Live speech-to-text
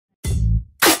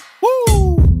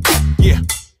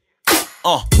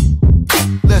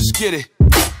Let's get it.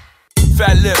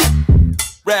 Fat lip,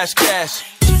 Ras Kass.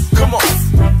 Come on.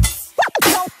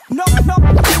 No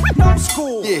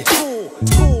school. Yeah.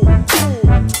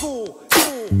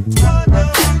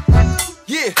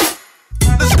 Yeah.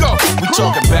 Let's go. We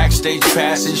talking backstage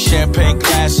passes, champagne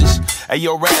glasses. Hey,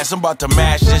 yo, Ras, I'm about to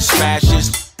mash this, smash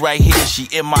this. Right here, she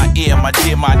in my ear, my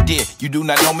dear, my dear. You do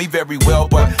not know me very well,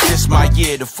 but this my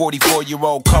year. The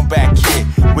 44-year-old comeback kid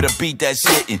with a beat that's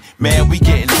hitting. Man, we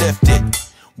getting lifted.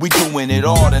 We doing it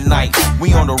all tonight.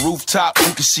 We on the rooftop,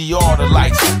 we can see all the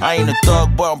lights. I ain't a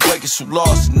thug, but I'm breaking some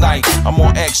laws tonight. I'm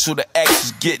on X, so the X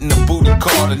is getting the booty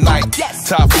call tonight.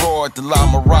 Top floor at the La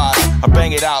Mirage. I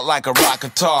bang it out like a rock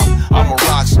guitar. I'm a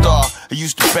rock star. I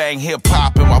used to bang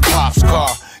hip-hop in my pop's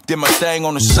car. Did my thing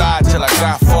on the side till I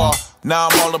got far. Now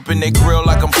I'm all up in their grill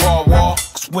like I'm Paul Wall.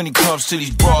 Cause when it comes to these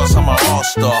bras, I'm an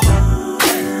all-star.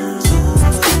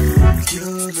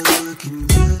 You're looking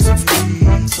good to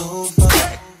me. So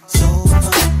fine, so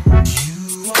fine.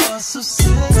 You are so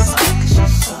sexy.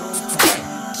 So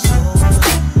fine, so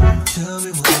fine. Tell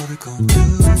me what we gon' do.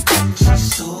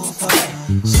 She's so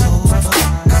fine, so fine.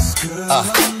 Girl,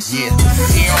 I'm so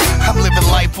yeah. I'm living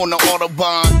life on the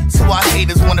Autobahn, so our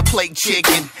haters wanna play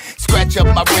chicken. Scratch up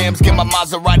my rims, get my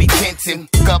Maserati tintin',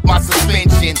 up my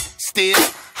suspension. Still,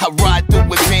 I ride through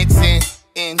with Vincent.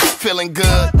 Feeling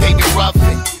good, baby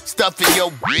ruffin'. Stuffing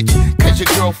your bitch, cause your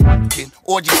girl f***ing.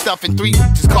 Orgy stuffing 3,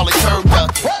 just call it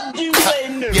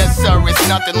turducken. Yes sir, it's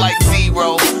nothing like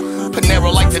zero.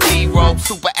 Panero like the D-roll.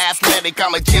 Super athletic,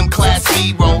 I'm a gym class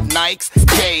hero. Nikes,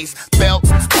 J's, belt,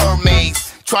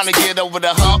 Hermes. Trying to get over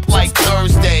the hump like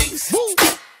Thursdays.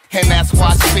 And that's why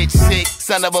I spit sick.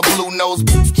 Son of a blue nose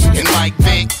bitch. And Mike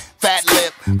Vick, fat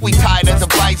lip. We tied as a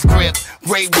vice grip.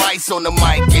 Ray Rice on the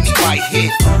mic and he might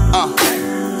hit.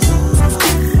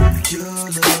 You're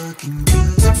looking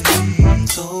good to me.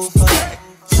 So fine,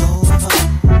 so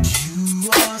fine. You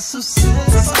are so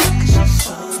sexy.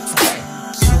 So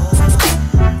fine, so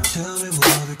fine. Tell me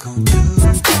what we gon' do.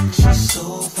 She's so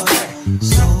fine,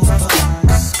 so fine.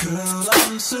 Girl,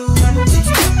 I'm so into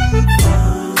you.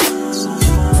 So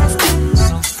fine,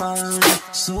 so fine,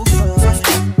 so fine,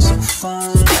 so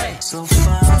fine, so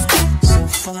fine, so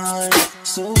fine,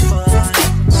 so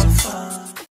fine.